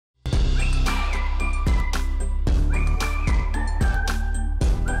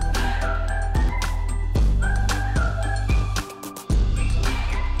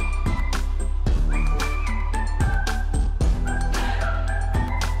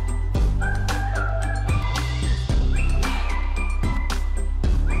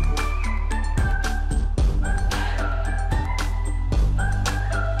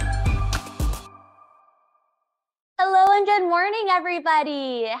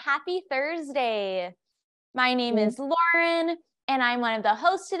everybody. Happy Thursday. My name is Lauren, and I'm one of the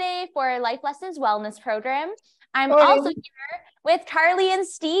hosts today for Life Lessons Wellness Program. I'm also here with Carly and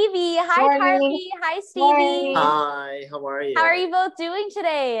Stevie. Hi, Carly. Hi, Stevie. Hi, how are you? How are you both doing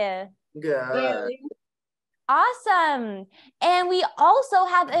today? Good. Awesome. And we also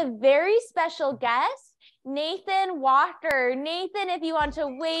have a very special guest, Nathan Walker. Nathan, if you want to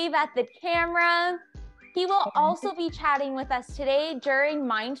wave at the camera, he will also be chatting with us today during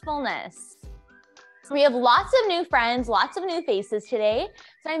Mindfulness. We have lots of new friends, lots of new faces today,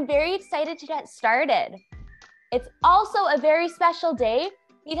 so I'm very excited to get started. It's also a very special day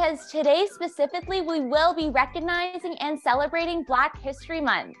because today specifically, we will be recognizing and celebrating Black History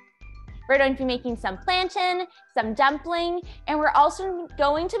Month. We're going to be making some plantain, some dumpling, and we're also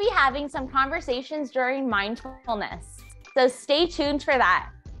going to be having some conversations during Mindfulness. So stay tuned for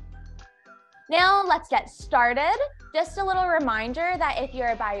that. Now let's get started. Just a little reminder that if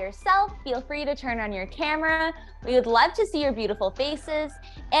you're by yourself, feel free to turn on your camera. We would love to see your beautiful faces.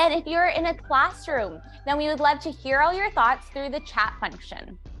 And if you're in a classroom, then we would love to hear all your thoughts through the chat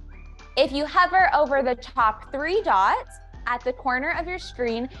function. If you hover over the top 3 dots at the corner of your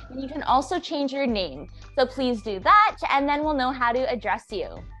screen, you can also change your name. So please do that, and then we'll know how to address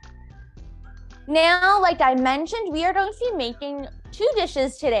you. Now, like I mentioned, we are going to be making 2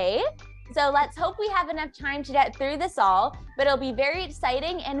 dishes today. So let's hope we have enough time to get through this all, but it'll be very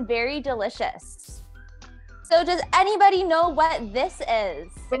exciting and very delicious. So does anybody know what this is?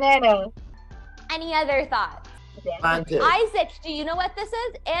 Banana. Any other thoughts? Plantains. Isaac, do you know what this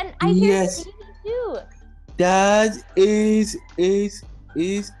is? And I hear Stevie too. That is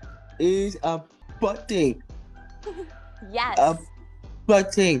a pudding. Yes. A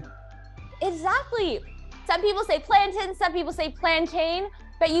pudding. Exactly. Some people say plantain, some people say plantain,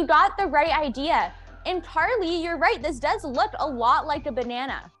 but you got the right idea. And Carly, you're right, this does look a lot like a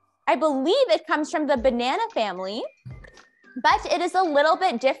banana. I believe it comes from the banana family, but it is a little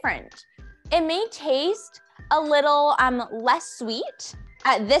bit different. It may taste a little less sweet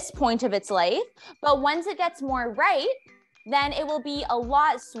at this point of its life, but once it gets more ripe, then it will be a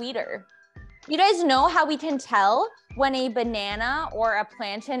lot sweeter. You guys know how we can tell when a banana or a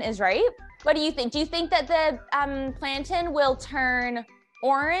plantain is ripe? What do you think? Do you think that the plantain will turn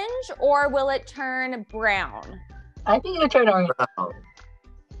orange or will it turn brown? I think it'll turn orange. Brown.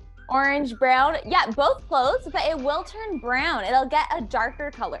 Orange, brown. Yeah, both close, but it will turn brown. It'll get a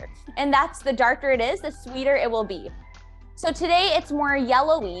darker color. And that's the darker it is, the sweeter it will be. So today it's more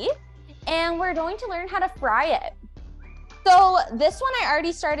yellowy and we're going to learn how to fry it. So this one I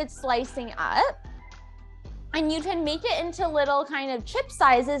already started slicing up, and you can make it into little kind of chip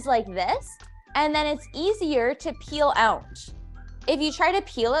sizes like this, and then it's easier to peel out. If you try to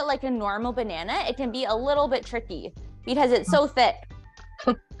peel it like a normal banana, it can be a little bit tricky because it's so thick.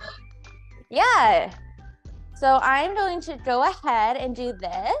 Yeah. So I'm going to go ahead and do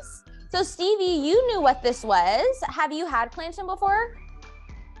this. So Stevie, you knew what this was. Have you had plantain before?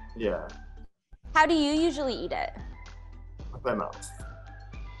 Yeah. How do you usually eat it? With my mouth.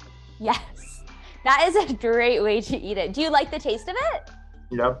 Yes. That is a great way to eat it. Do you like the taste of it?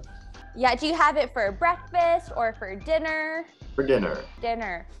 Yep. Yeah, do you have it for breakfast or for dinner? For dinner.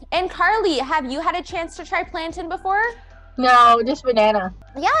 Dinner. And Carly, have you had a chance to try plantain before? No, just banana.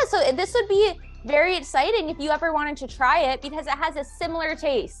 Yeah, so this would be very exciting if you ever wanted to try it because it has a similar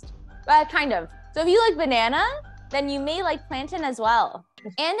taste, kind of. So if you like banana, then you may like plantain as well.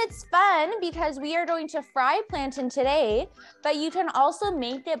 And it's fun because we are going to fry plantain today, but you can also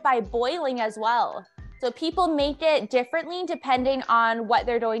make it by boiling as well. So people make it differently depending on what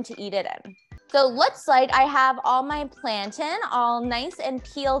they're going to eat it in. So it looks like I have all my plantain all nice and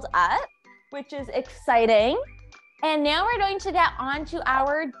peeled up, which is exciting. And now we're going to get on to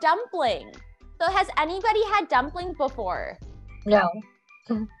our dumpling. So has anybody had dumplings before? No.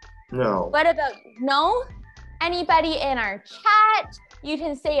 No. What about, no? Anybody in our chat? You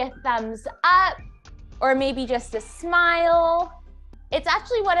can say a thumbs up or maybe just a smile. It's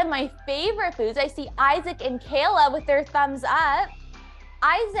actually one of my favorite foods. I see Isaac and Kayla with their thumbs up.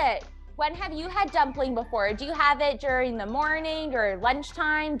 Isaac, when have you had dumpling before? Do you have it during the morning or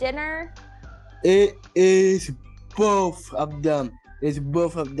lunchtime, dinner? It is both of them. It's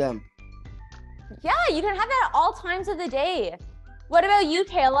both of them. Yeah, you can have that at all times of the day. What about you,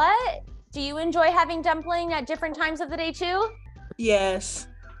 Kayla? Do you enjoy having dumpling at different times of the day too? Yes.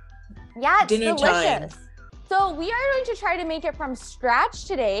 Yeah, it's Dinner delicious. time. So we are going to try to make it from scratch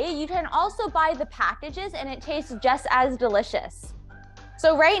today. You can also buy the packages and it tastes just as delicious.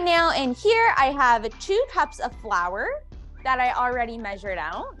 So right now in here, I have 2 cups of flour that I already measured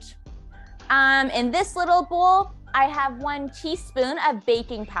out. In this little bowl, I have 1 teaspoon of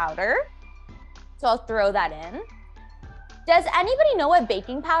baking powder. So I'll throw that in. Does anybody know what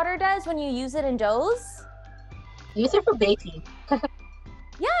baking powder does when you use it in doughs? Use it for baking.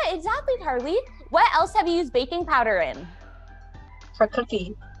 Yeah, exactly, Carly. What else have you used baking powder in? For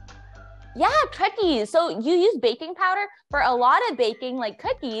cookies. Yeah, cookies. So you use baking powder for a lot of baking, like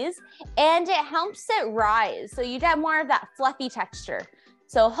cookies, and it helps it rise. So you get more of that fluffy texture.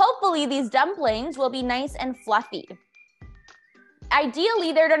 So hopefully these dumplings will be nice and fluffy.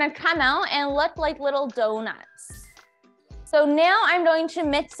 Ideally, they're gonna come out and look like little donuts. So now I'm going to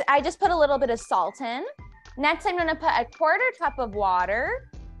mix, I just put a little bit of salt in. Next, I'm gonna put a 1/4 cup of water.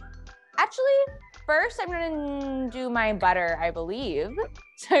 Actually, first I'm gonna do my butter, I believe.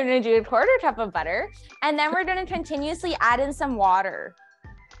 So I'm gonna do a 1/4 cup of butter, and then we're gonna continuously add in some water.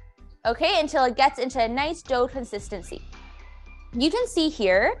 Okay, until it gets into a nice dough consistency. You can see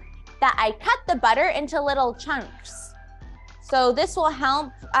here that I cut the butter into little chunks. So this will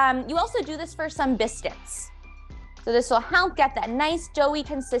help, you also do this for some biscuits. So this will help get that nice doughy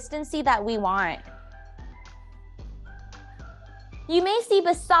consistency that we want. You may see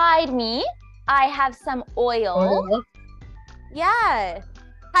beside me, I have some oil. Yeah.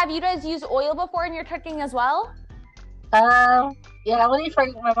 Have you guys used oil before in your cooking as well? Yeah, only for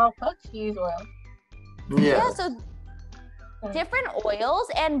my mom cooks, she uses oil. Yeah. So different oils,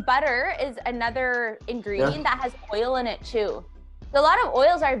 and butter is another ingredient that has oil in it too. So a lot of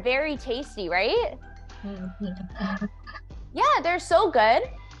oils are very tasty, right? Yeah, they're so good,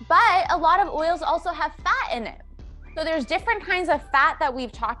 but a lot of oils also have fat in it. So there's different kinds of fat that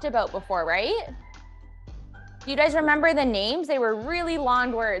we've talked about before, right? Do you guys remember the names? They were really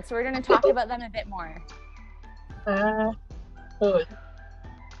long words, so we're gonna talk about them a bit more. Food.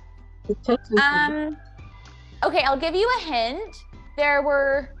 Okay, I'll give you a hint. There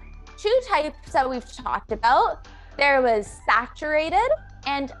were 2 types that we've talked about. There was saturated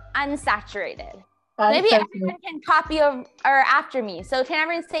and unsaturated. Maybe everyone can copy or after me. So can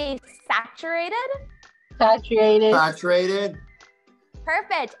everyone say saturated? Saturated. Saturated.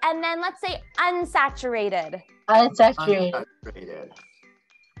 Perfect. And then let's say unsaturated. Unsaturated. Unsaturated.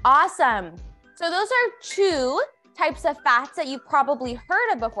 Awesome. So those are 2 types of fats that you've probably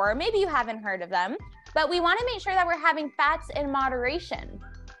heard of before. Maybe you haven't heard of them, but we want to make sure that we're having fats in moderation.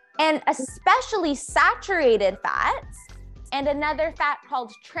 And especially saturated fats and another fat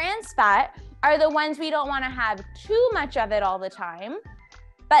called trans fat are the ones we don't want to have too much of it all the time.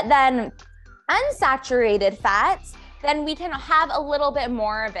 But then unsaturated fats, then we can have a little bit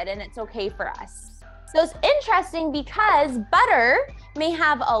more of it and it's okay for us. So it's interesting because butter may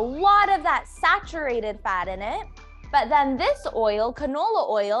have a lot of that saturated fat in it, but then this oil, canola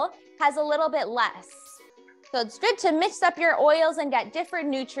oil, has a little bit less. So it's good to mix up your oils and get different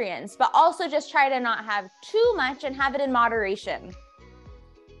nutrients, but also just try to not have too much and have it in moderation.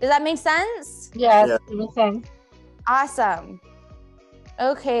 Does that make sense? Yes, it makes sense. Awesome.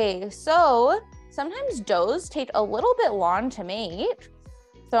 Okay, so sometimes doughs take a little bit long to make.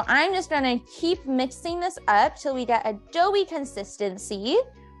 So I'm just gonna keep mixing this up till we get a doughy consistency.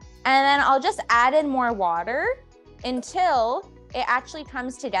 And then I'll just add in more water until it actually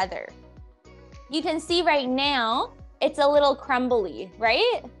comes together. You can see right now, it's a little crumbly,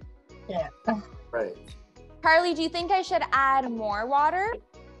 right? Yeah. Right. Carly, do you think I should add more water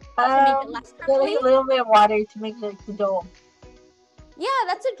to make it less crumbly? Like a little bit of water to make the dough. Yeah,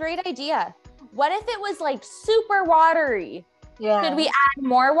 that's a great idea. What if it was like super watery? Yeah. Should we add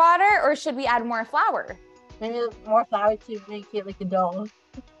more water or should we add more flour? Maybe more flour to make it like a dough.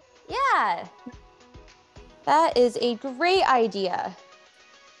 Yeah, that is a great idea.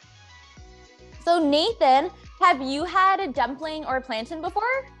 So Nathan, have you had a dumpling or plantain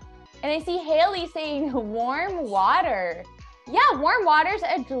before? And I see Haley saying warm water. Yeah, warm water's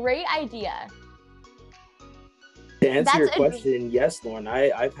a great idea. To answer your question, yes, Lauren,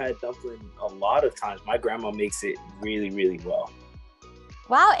 I've had dumpling a lot of times. My grandma makes it really, really well.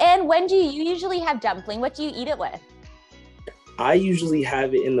 Wow, and when do you usually have dumpling? What do you eat it with? I usually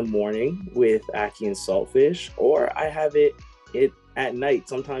have it in the morning with ackee and saltfish, or I have it at night.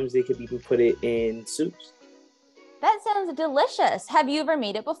 Sometimes they could even put it in soups. That sounds delicious. Have you ever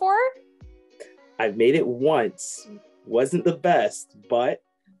made it before? I've made it once. Wasn't the best, but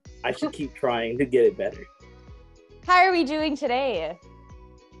I should keep trying to get it better. How are we doing today?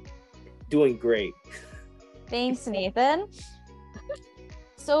 Doing great. Thanks, Nathan.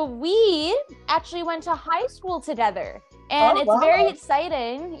 So we actually went to high school together, and it's very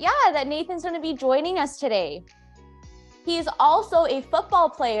exciting, that Nathan's going to be joining us today. He's also a football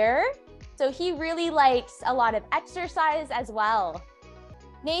player, so he really likes a lot of exercise as well.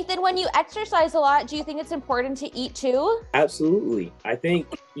 Nathan, when you exercise a lot, do you think it's important to eat too? Absolutely. I think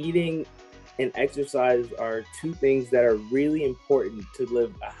eating and exercise are two things that are really important to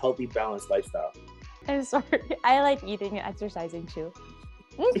live a healthy, balanced lifestyle. I'm sorry. I like eating and exercising too.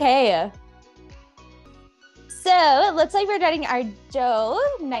 Okay. So it looks like we're getting our dough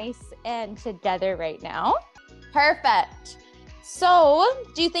nice and together right now. Perfect. So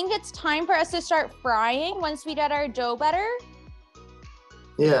do you think it's time for us to start frying once we get our dough better?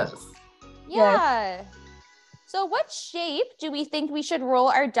 Yes. Yeah. So what shape do we think we should roll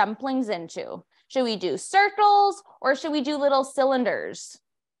our dumplings into? Should we do circles or should we do little cylinders?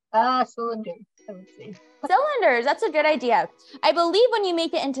 Cylinder. I would say. Cylinders, that's a good idea. I believe when you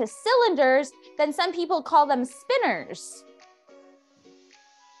make it into cylinders, then some people call them spinners.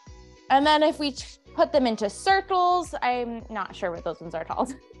 And then if we put them into circles, I'm not sure what those ones are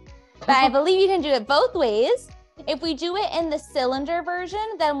called. But I believe you can do it both ways. If we do it in the cylinder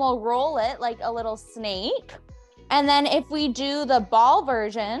version, then we'll roll it like a little snake. And then if we do the ball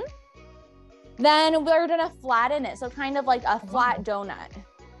version, then we're gonna flatten it. So kind of like a flat donut.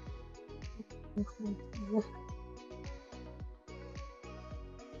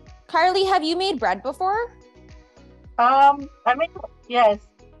 Carly, have you made bread before? I made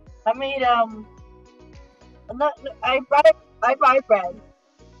I buy bread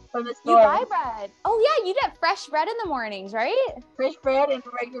from the store. You buy bread. Oh yeah, you get fresh bread in the mornings, right? Fresh bread and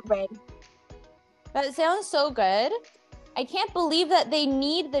regular bread. That sounds so good. I can't believe that they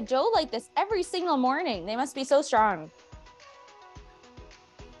knead the dough like this every single morning. They must be so strong.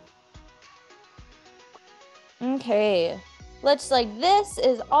 Okay, looks like this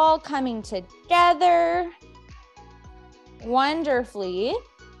is all coming together wonderfully.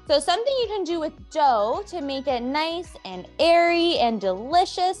 So something you can do with dough to make it nice and airy and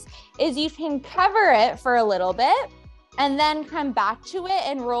delicious is you can cover it for a little bit and then come back to it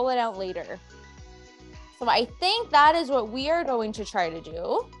and roll it out later. So I think that is what we are going to try to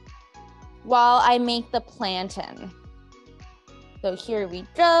do while I make the plantain. So here we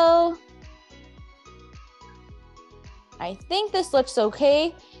go. I think this looks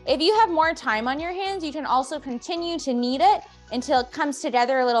okay. If you have more time on your hands, you can also continue to knead it until it comes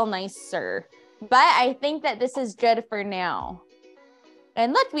together a little nicer. But I think that this is good for now.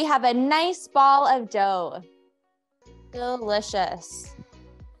 And look, we have a nice ball of dough. Delicious.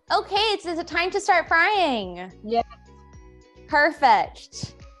 Okay, it's time to start frying. Yeah.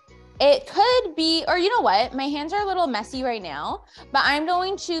 Perfect. It could be, or you know what? My hands are a little messy right now, but I'm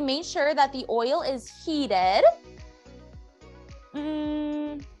going to make sure that the oil is heated.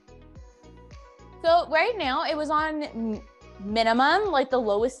 So right now it was on minimum, like the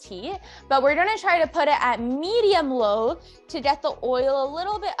lowest heat, but we're gonna try to put it at medium low to get the oil a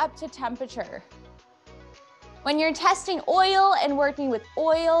little bit up to temperature. When you're testing oil and working with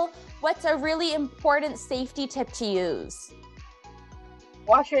oil, what's a really important safety tip to use?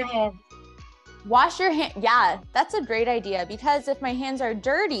 Wash your hands. Wash your hands. Yeah, that's a great idea because if my hands are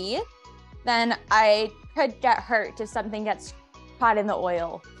dirty, then I could get hurt if something gets caught in the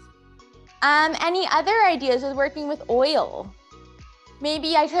oil. Any other ideas with working with oil?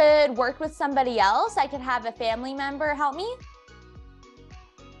 Maybe I could work with somebody else. I could have a family member help me.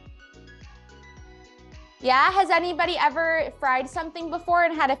 Yeah, has anybody ever fried something before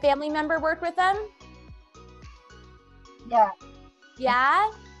and had a family member work with them? Yeah. Yeah?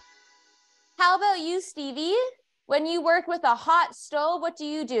 How about you, Stevie? When you work with a hot stove, what do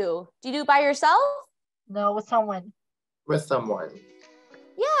you do? Do you do it by yourself? No, with someone. With someone.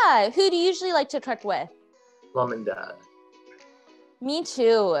 Yeah, who do you usually like to cook with? Mom and dad. Me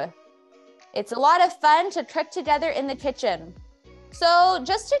too. It's a lot of fun to cook together in the kitchen. So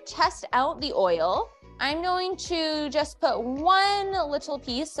just to test out the oil, I'm going to just put one little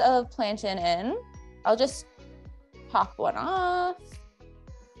piece of plantain in. I'll just pop one off.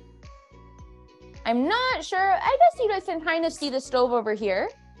 I'm not sure. I guess you guys can kind of see the stove over here.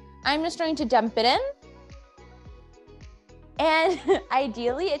 I'm just going to dump it in. And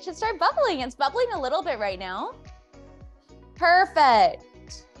ideally, it should start bubbling. It's bubbling a little bit right now.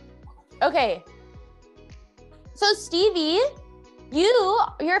 Perfect. Okay. So Stevie,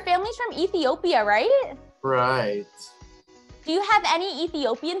 your family's from Ethiopia, right? Right. Do you have any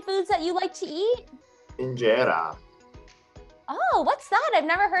Ethiopian foods that you like to eat? Injera. Oh, what's that? I've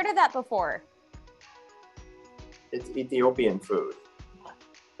never heard of that before. It's Ethiopian food.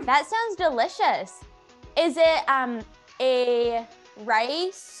 That sounds delicious. Is it a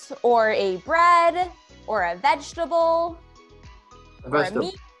rice or a bread or a vegetable? A Or a vegetable.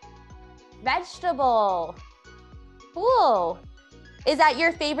 meat? Vegetable. Cool. Is that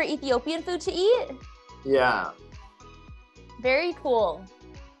your favorite Ethiopian food to eat? Yeah. Very cool.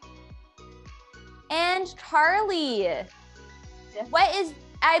 And Carly, what is,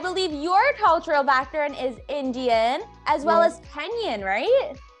 I believe your cultural background is Indian as well as Kenyan,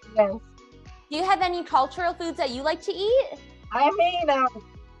 right? Yes. Do you have any cultural foods that you like to eat? I made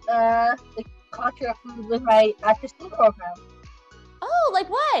the cultural food with my after school program. Oh, like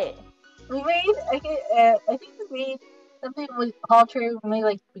what? We made I think we made something with culture. We made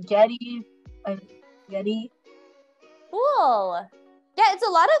like spaghetti. Cool. Yeah, it's a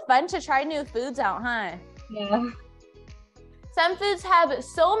lot of fun to try new foods out, huh? Yeah. Some foods have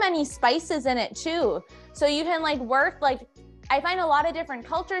so many spices in it too. So you can like work, like I find a lot of different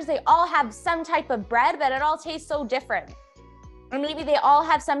cultures, they all have some type of bread, but it all tastes so different. Or maybe they all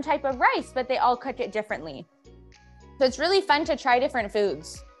have some type of rice, but they all cook it differently. So it's really fun to try different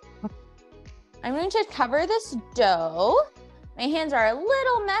foods. I'm going to cover this dough. My hands are a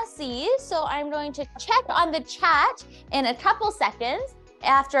little messy, so I'm going to check on the chat in a couple seconds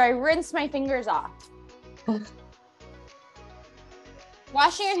after I rinse my fingers off.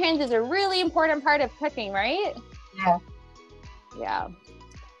 Washing your hands is a really important part of cooking, right? Yeah. Yeah.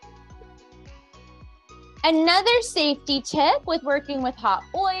 Another safety tip with working with hot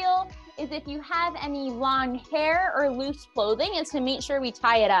oil is if you have any long hair or loose clothing, is to make sure we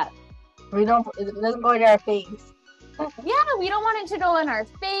tie it up. It doesn't go in our face. Yeah, we don't want it to go in our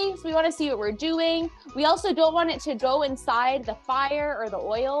face. We want to see what we're doing. We also don't want it to go inside the fire or the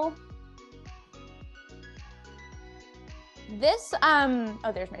oil. This,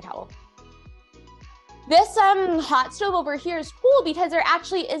 oh, there's my towel. This hot stove over here is cool because there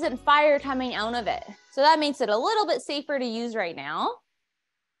actually isn't fire coming out of it. So that makes it a little bit safer to use right now.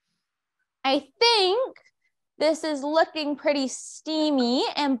 I think this is looking pretty steamy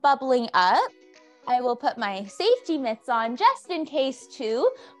and bubbling up. I will put my safety mitts on just in case too,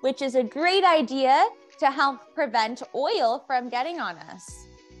 which is a great idea to help prevent oil from getting on us.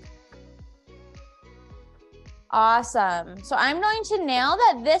 Awesome. So I'm going to, now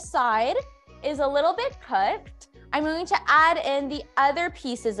that this side is a little bit cooked, I'm going to add in the other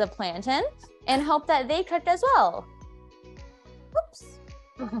pieces of plantain and hope that they cook as well. Oops.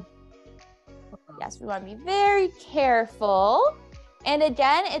 Yes, we want to be very careful. And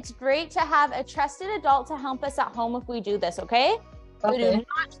again, it's great to have a trusted adult to help us at home if we do this, okay? So do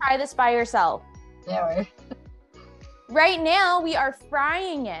not try this by yourself. Yeah. Right now, we are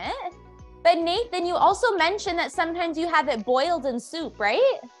frying it. But Nathan, you also mentioned that sometimes you have it boiled in soup,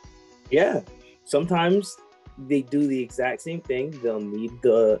 right? Yeah. Sometimes they do the exact same thing. They'll make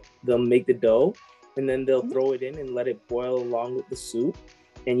the dough, and then they'll throw it in and let it boil along with the soup,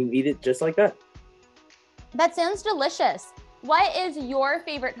 and you eat it just like that. That sounds delicious. What is your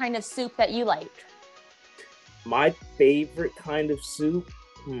favorite kind of soup that you like? My favorite kind of soup?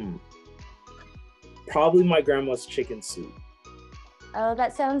 Probably my grandma's chicken soup. Oh,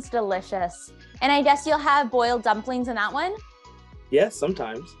 that sounds delicious. And I guess you'll have boiled dumplings in that one? Yeah,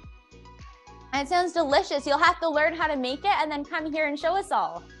 sometimes. It sounds delicious. You'll have to learn how to make it and then come here and show us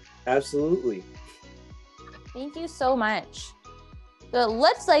all. Absolutely. Thank you so much. So it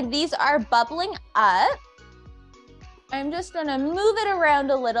looks like these are bubbling up. I'm just gonna move it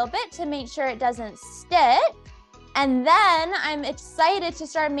around a little bit to make sure it doesn't stick. And then I'm excited to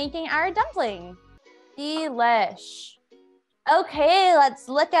start making our dumpling. Delish. Okay, let's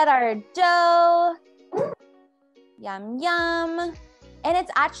look at our dough. Yum, yum. And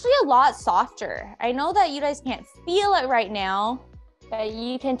it's actually a lot softer. I know that you guys can't feel it right now, but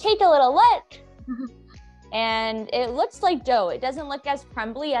you can take a little look. And it looks like dough. It doesn't look as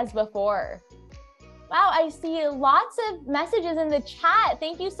crumbly as before. Wow, I see lots of messages in the chat.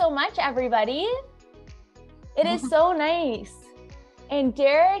 Thank you so much, everybody. It is so nice. And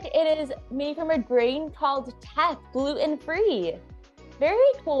Derek, it is made from a grain called teff, gluten-free. Very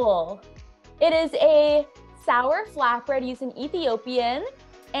cool. It is a sour flatbread used in Ethiopian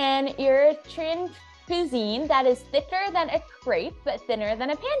and Eritrean cuisine that is thicker than a crepe, but thinner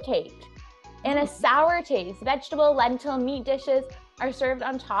than a pancake. And a sour taste. Vegetable, lentil, meat dishes are served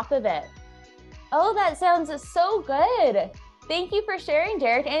on top of it. Oh, that sounds so good. Thank you for sharing,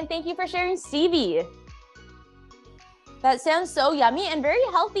 Derek, and thank you for sharing, Stevie. That sounds so yummy and very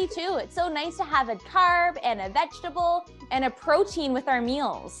healthy too. It's so nice to have a carb and a vegetable and a protein with our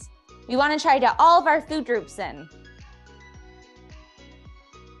meals. We want to try to get all of our food groups in.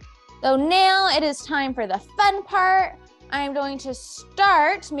 So now it is time for the fun part. I'm going to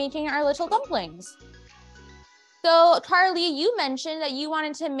start making our little dumplings. So Carly, you mentioned that you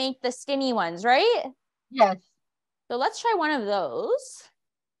wanted to make the skinny ones, right? Yes. So let's try one of those.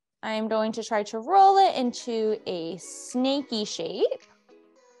 I'm going to try to roll it into a snaky shape.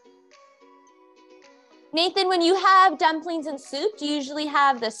 Nathan, when you have dumplings and soup, do you usually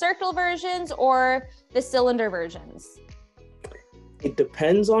have the circle versions or the cylinder versions? It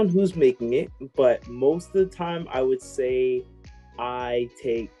depends on who's making it, but most of the time I would say I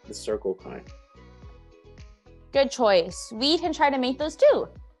take the circle kind. Good choice. We can try to make those too.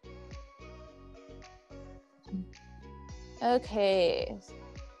 Okay.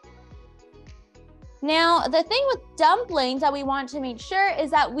 Now, the thing with dumplings that we want to make sure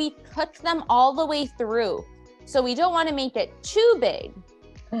is that we cook them all the way through. So we don't want to make it too big.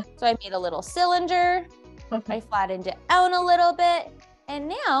 So I made a little cylinder. I flattened it out a little bit.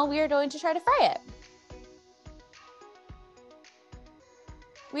 And now we are going to try to fry it.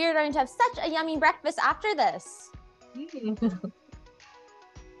 We are going to have such a yummy breakfast after this.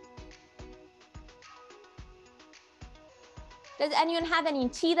 Does anyone have any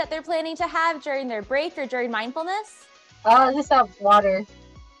tea that they're planning to have during their break or during mindfulness? Just have water.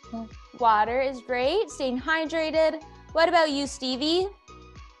 Water is great, staying hydrated. What about you, Stevie?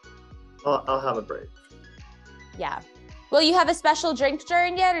 I'll have a break. Yeah. Will you have a special drink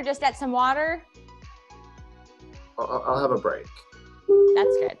during it or just get some water? I'll have a break.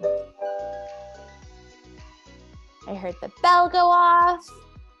 That's good. I heard the bell go off.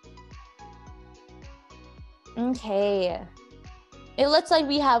 Okay. It looks like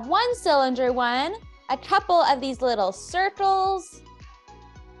we have one cylinder one, a couple of these little circles,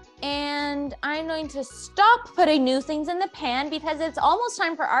 and I'm going to stop putting new things in the pan because it's almost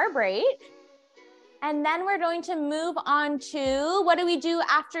time for our break. And then we're going to move on to, what do we do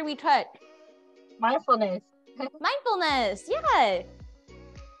after we cook? Mindfulness. Mindfulness, yeah.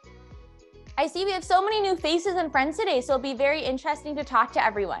 I see we have so many new faces and friends today, so it'll be very interesting to talk to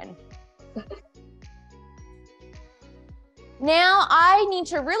everyone. Now I need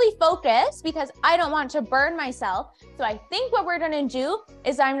to really focus because I don't want to burn myself. So I think what we're going to do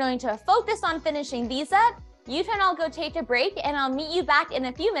is I'm going to focus on finishing these up. You can all go take a break and I'll meet you back in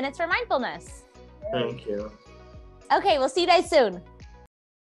a few minutes for mindfulness. Thank you. Okay, we'll see you guys soon.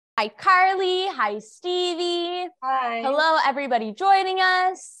 Hi, Carly. Hi, Stevie. Hi. Hello, everybody joining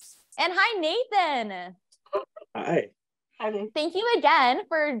us. And hi, Nathan. Hi. Thank you again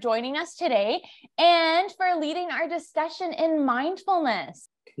for joining us today and for leading our discussion in mindfulness.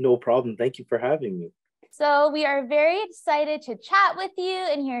 No problem. Thank you for having me. So we are very excited to chat with you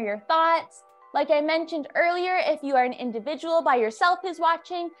and hear your thoughts. Like I mentioned earlier, if you are an individual by yourself who's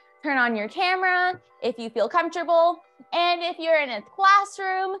watching, turn on your camera if you feel comfortable. And if you're in a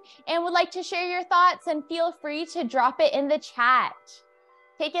classroom and would like to share your thoughts, then feel free to drop it in the chat.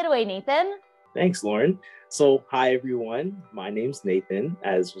 Take it away, Nathan. Thanks, Lauren. So, hi, everyone. My name's Nathan,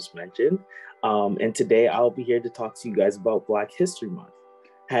 as was mentioned. And today I'll be here to talk to you guys about Black History Month.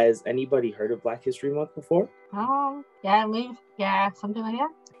 Has anybody heard of Black History Month before? Yeah, something like that.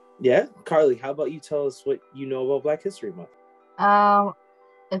 Yeah? Carly, how about you tell us what you know about Black History Month?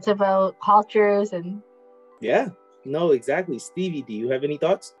 It's about cultures and... Yeah, no, exactly. Stevie, do you have any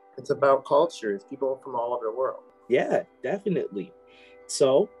thoughts? It's about cultures, people from all over the world. Yeah, definitely.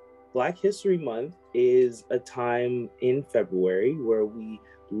 So, Black History Month is a time in February where we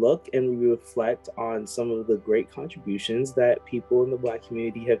look and we reflect on some of the great contributions that people in the Black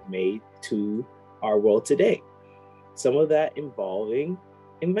community have made to our world today. Some of that involving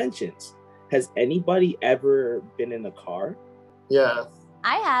inventions. Has anybody ever been in a car? Yes.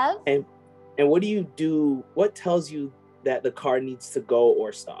 I have. And what do you do? What tells you that the car needs to go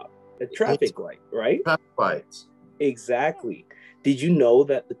or stop? A traffic light, right? Traffic lights. Exactly. Did you know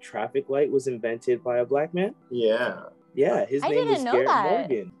that the traffic light was invented by a Black man? Yeah. Yeah, his name was Garrett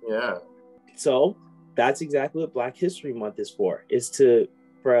Morgan. Yeah. So that's exactly what Black History Month is for us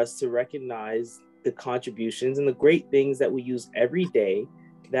to recognize the contributions and the great things that we use every day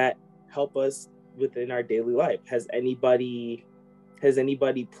that help us within our daily life. Has anybody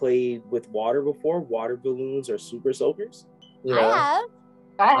played with water before? Water balloons or super soakers? Yeah.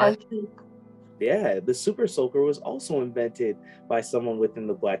 I have to. Yeah, the super soaker was also invented by someone within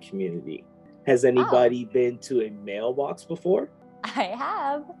the Black community. Has anybody been to a mailbox before? I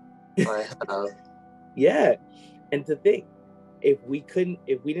have. I have. Yeah. And to think, if we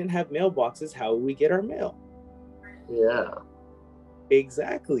didn't have mailboxes, how would we get our mail? Yeah.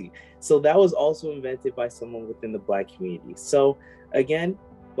 Exactly. So that was also invented by someone within the Black community. So again,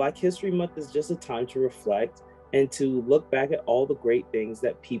 Black History Month is just a time to reflect and to look back at all the great things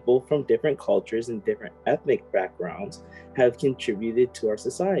that people from different cultures and different ethnic backgrounds have contributed to our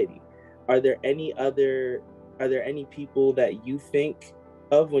society. Are there any people that you think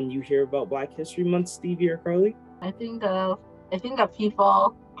of when you hear about Black History Month, Stevie or Carly? I think of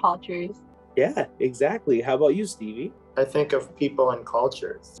people, cultures. Yeah, exactly. How about you, Stevie? I think of people and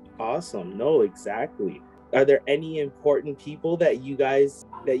cultures. Awesome. No, exactly. Are there any important people that you guys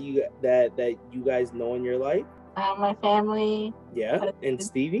know in your life? My family. Yeah. And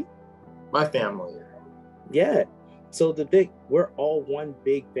Stevie? My family. Yeah. So we're all one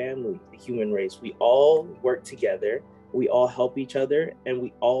big family, the human race. We all work together, we all help each other, and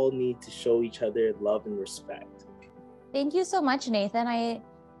we all need to show each other love and respect. Thank you so much, Nathan. I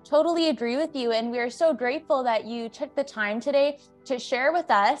totally agree with you. And we are so grateful that you took the time today to share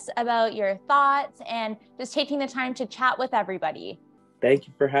with us about your thoughts and just taking the time to chat with everybody. Thank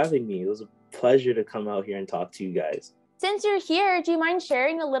you for having me. It was a pleasure to come out here and talk to you guys. Since you're here, do you mind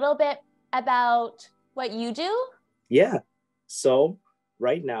sharing a little bit about what you do? Yeah. So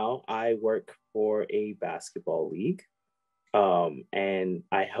right now I work for a basketball league, and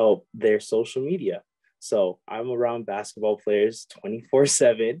I help their social media. So I'm around basketball players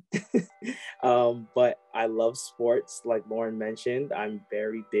 24/7. But I love sports. Like Lauren mentioned, I'm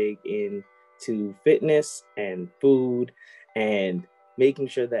very big into fitness and food and making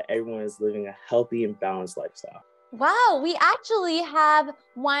sure that everyone is living a healthy and balanced lifestyle. Wow, we actually have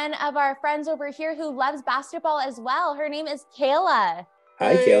one of our friends over here who loves basketball as well. Her name is Kayla.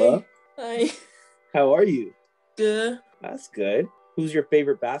 Hi, Kayla. Hi. How are you? Good. That's good. Who's your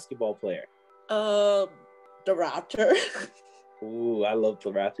favorite basketball player? The Raptor. Ooh, I love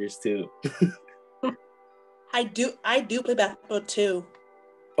the Raptors too. I do play basketball too.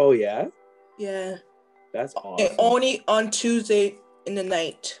 Oh yeah? Yeah. That's awesome. And only on Tuesday in the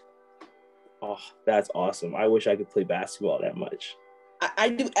night. Oh, that's awesome. I wish I could play basketball that much. I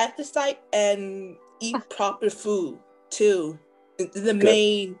do exercise and eat proper food too. The Good.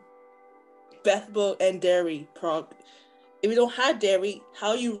 main vegetable and dairy product. If you don't have dairy,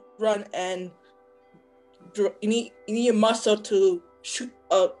 how you run and you need your muscle to shoot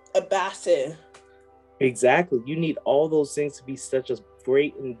a basket. Exactly. You need all those things to be such a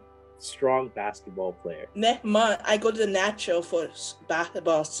great and strong basketball player. Next month, I go to the natural for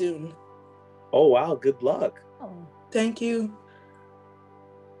basketball soon. Oh, wow. Good luck. Oh, Thank you.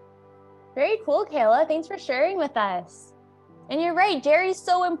 very cool, Kayla. Thanks for sharing with us. And you're right, dairy's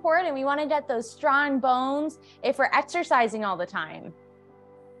so important. We want to get those strong bones if we're exercising all the time.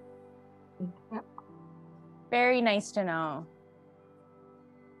 Yep. Very nice to know.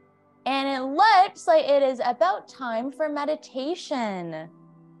 And it looks like it is about time for meditation.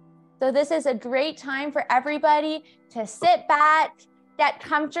 So this is a great time for everybody to sit back, get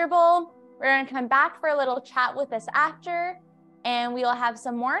comfortable. We're going to come back for a little chat with us after, and we'll have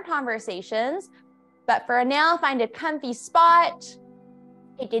some more conversations. But for now, find a comfy spot.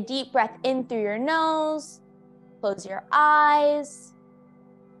 Take a deep breath in through your nose. Close your eyes.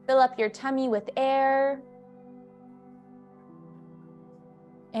 Fill up your tummy with air.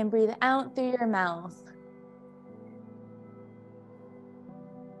 And breathe out through your mouth.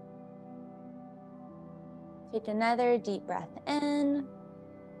 Take another deep breath in.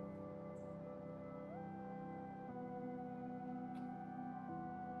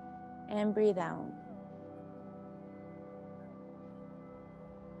 And breathe out.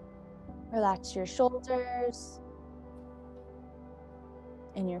 Relax your shoulders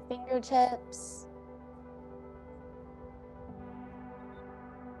and your fingertips.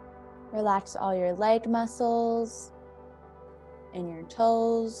 Relax all your leg muscles and your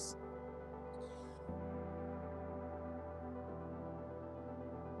toes.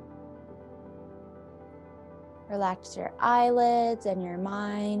 Relax your eyelids and your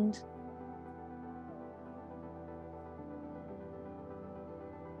mind.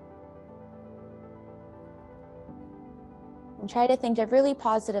 And try to think of really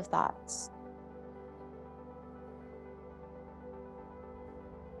positive thoughts.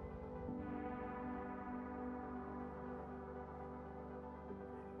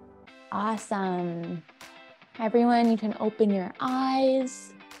 Awesome. Everyone, you can open your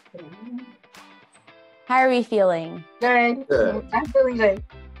eyes. How are we feeling? Good. Good. I'm feeling good.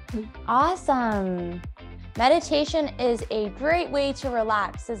 Awesome. Meditation is a great way to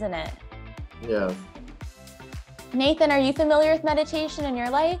relax, isn't it? Yeah. Nathan, are you familiar with meditation in your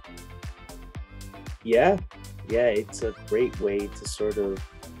life? Yeah, it's a great way to sort of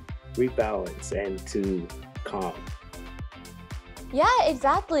rebalance and to calm. Yeah,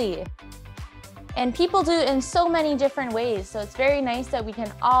 exactly. And people do it in so many different ways. So it's very nice that we can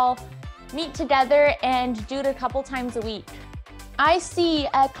all meet together and do it a couple times a week. I see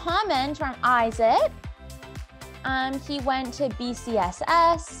a comment from Isaac. He went to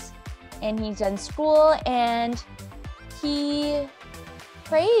BCSS and he's done school and he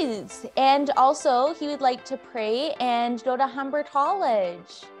prays. And also he would like to pray and go to Humber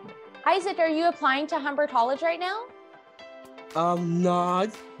College. Isaac, are you applying to Humber College right now? not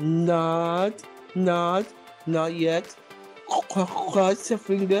yet. Cross the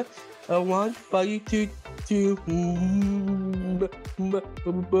finger. I want for you to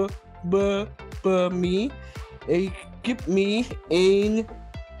me. Keep me in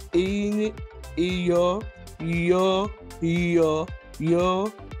your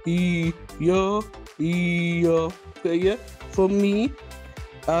prayer for me.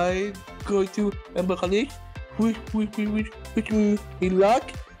 I go to college, which me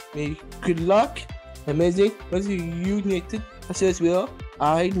luck, good luck, amazing. Was you Nathan as well?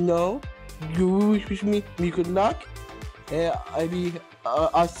 I know you wish me good luck. I be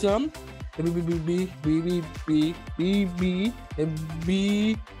awesome.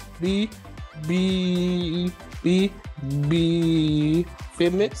 Be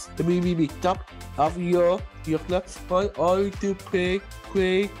famous. Be top of your class. Want all to pray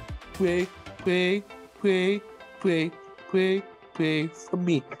for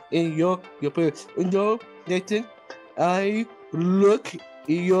me in your prayers. No, Nathan, I look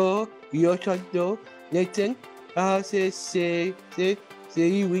your shadow, Nathan. Say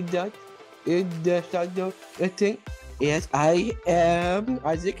with that in the shadow, Nathan. Yes, I am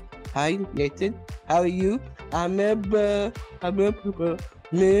Isaac. Hi, Nathan. How are you? I remember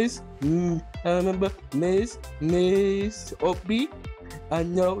Miss Opie. I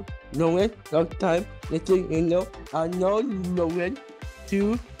know Lauren, long time. Nathan, I know Lauren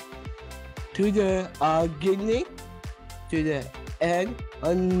to the beginning, to the end.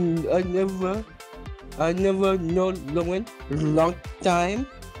 I never know Lauren, long time.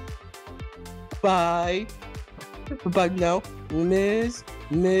 Bye. But now, Miss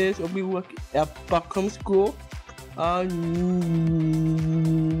Opie work at Buckham School. I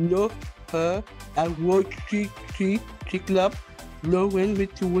know her at Rotary Club. Lauren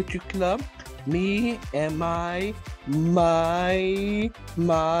with the Rotary Club. Me and my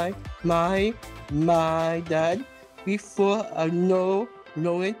dad. Before I know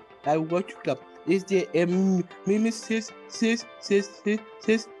Lauren at Rotary Club. Is there a sis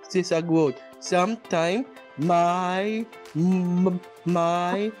ago? Sometime my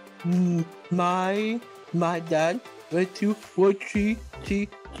dad went to Rotary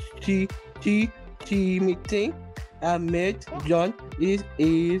meeting. I met John. Is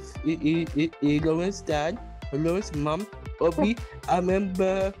Lauren's dad, Lauren's mom, Obi. I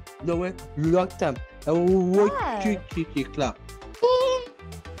remember Lauren long time. I Rotary Club.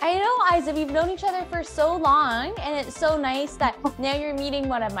 I know, Isaac, we've known each other for so long, and it's so nice that now you're meeting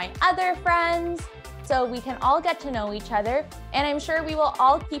one of my other friends, so we can all get to know each other. And I'm sure we will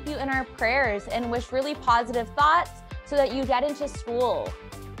all keep you in our prayers and wish really positive thoughts so that you get into school.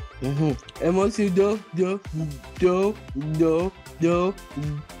 And also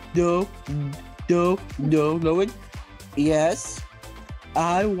Lauren. Yes,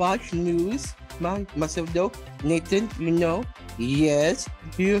 I watch news myself though. Nathan, yes,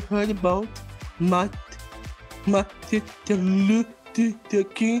 you heard about Martin Luther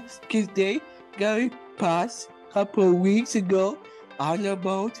King's Day. Gary passed a couple weeks ago. I know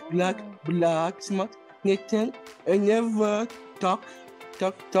about black smart. Nathan, I never talk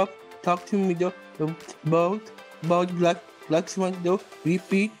to me though about black smart though.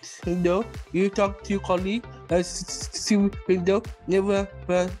 Repeat though. You talk to Carly. See though. Never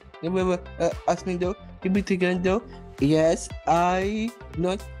ask me though. Repeat again though. Yes, I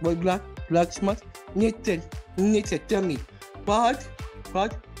not about black smart. Nathan, tell me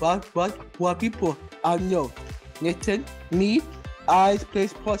what people I know. Nathan, me, I play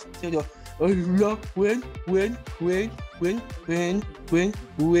sports. So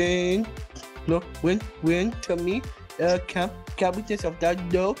when tell me captains of that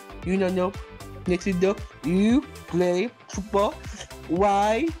though. You know Nathan though. You play football.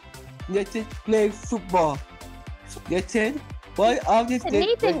 Why Nathan play football? Nathan, what are these things?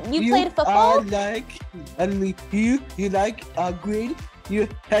 Nathan, you played football? You like green, you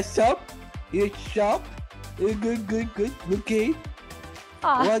heads up, you're sharp, you're good, okay.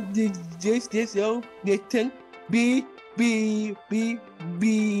 What did this oh Nathan? Be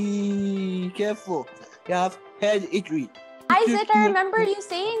careful. You have head injury. Isaac, I remember you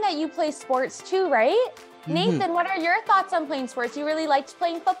saying that you play sports too, right? Nathan, what are your thoughts on playing sports? You really liked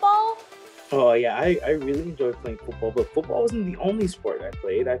playing football? Oh yeah, I really enjoyed playing football, but football wasn't the only sport I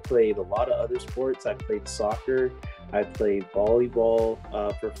played. I played a lot of other sports. I played soccer, I played volleyball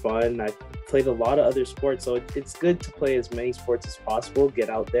for fun. I played a lot of other sports, so it's good to play as many sports as possible, get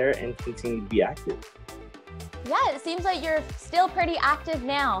out there and continue to be active. Yeah, it seems like you're still pretty active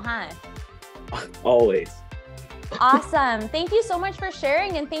now, huh? Always. Awesome. Thank you so much for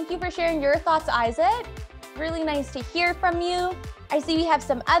sharing, and thank you for sharing your thoughts, Isaac. really nice to hear from you. I see we have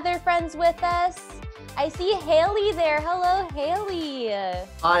some other friends with us. I see Haley there. Hello, Haley.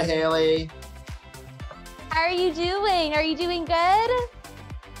 Hi, Haley. How are you doing? Are you doing good?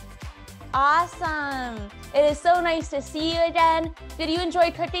 Awesome. It is so nice to see you again. Did you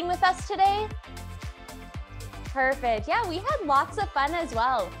enjoy cooking with us today? Perfect. Yeah, we had lots of fun as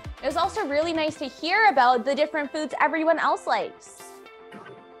well. It was also really nice to hear about the different foods everyone else likes.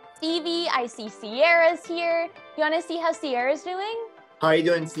 Stevie, I see Sierra's here. You want to see how Sierra's doing? How are you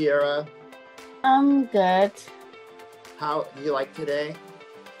doing, Sierra? I'm good. How do you like today?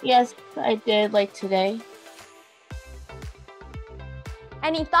 Yes, I did like today.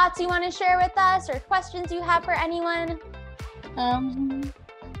 Any thoughts you want to share with us or questions you have for anyone?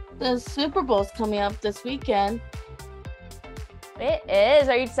 The Super Bowl's coming up this weekend. It is.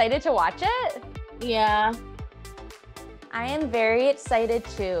 Are you excited to watch it? Yeah. I am very excited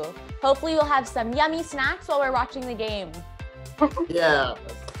too. Hopefully we'll have some yummy snacks while we're watching the game. Yeah.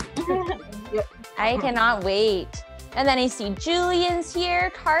 I cannot wait. And then I see Julian's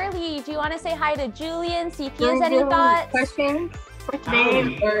here. Carly, do you want to say hi to Julian? See if he has any thoughts? Questions for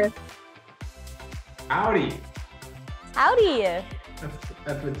today? Or... Howdy. Howdy.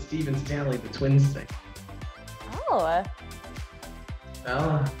 That's what Steve and Stanley, the twins, think. Oh.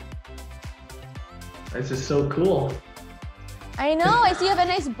 Well, this is so cool. I know. I see you have a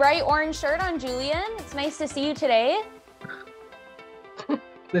nice bright orange shirt on, Julian. It's nice to see you today.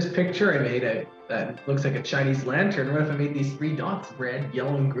 This picture I made that looks like a Chinese lantern. What if I made these 3 dots, red,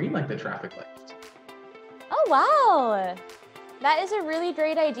 yellow, and green, like the traffic lights? Oh, wow. That is a really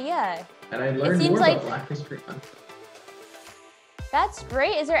great idea. And I learned more about Black History Month. That's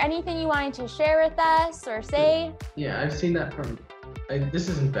great. Is there anything you wanted to share with us or say? Yeah, I've seen that from. This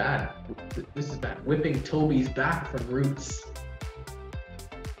isn't bad. This is bad. Whipping Toby's back from Roots.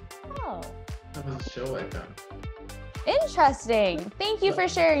 Oh. That was a show I found. Interesting. Thank you for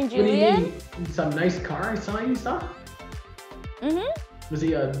sharing, What do you Julian. need? Some nice car I saw you saw? Was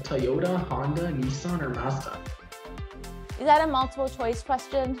he a Toyota, Honda, Nissan, or Mazda? Is that a multiple choice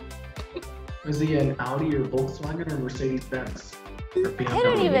question? Was he an Audi or Volkswagen or Mercedes Benz? I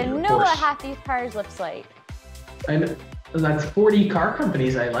don't even know what half these cars looks like. And that's 40 car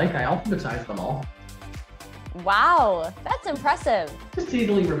companies I like. I alphabetize them all. Wow, that's impressive. Just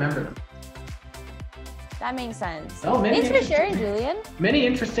easily remember them. That makes sense. Oh, Thanks for sharing, Julian. Many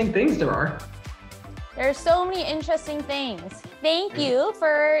interesting things there are. There are so many interesting things. Thank you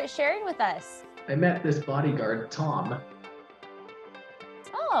for sharing with us. I met this bodyguard, Tom.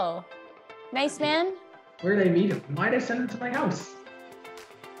 Oh, nice man. Where did I meet him? Why did I send him to my house?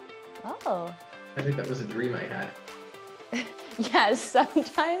 Oh. I think that was a dream I had. Yeah,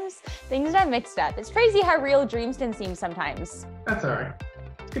 sometimes things are mixed up. It's crazy how real dreams can seem sometimes. That's all right.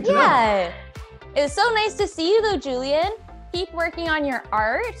 It's good to know. It was so nice to see you though, Julian. Keep working on your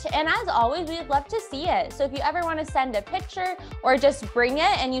art. And as always, we'd love to see it. So if you ever want to send a picture or just bring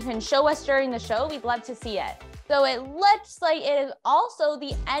it and you can show us during the show, we'd love to see it. So it looks like it is also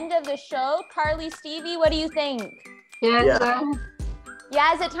the end of the show. Carly, Stevie, what do you think? Yeah.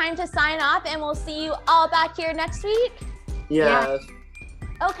 Yeah, is it time to sign off and we'll see you all back here next week? Yes.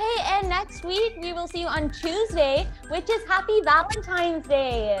 Okay, and next week we will see you on Tuesday, which is Happy Valentine's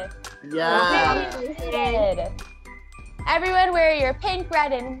Day. Yeah. Very excited. Everyone wear your pink,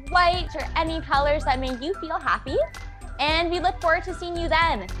 red, and white or any colors that make you feel happy. And we look forward to seeing you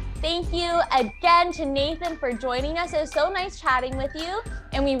then. Thank you again to Nathan for joining us. It was so nice chatting with you,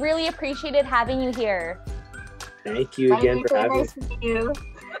 and we really appreciated having you here. Thank you again for having me. Nice meeting you.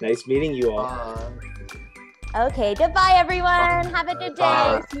 Nice meeting you all. Okay, goodbye everyone. Have a good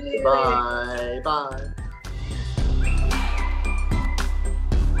day. Bye. Bye. Bye.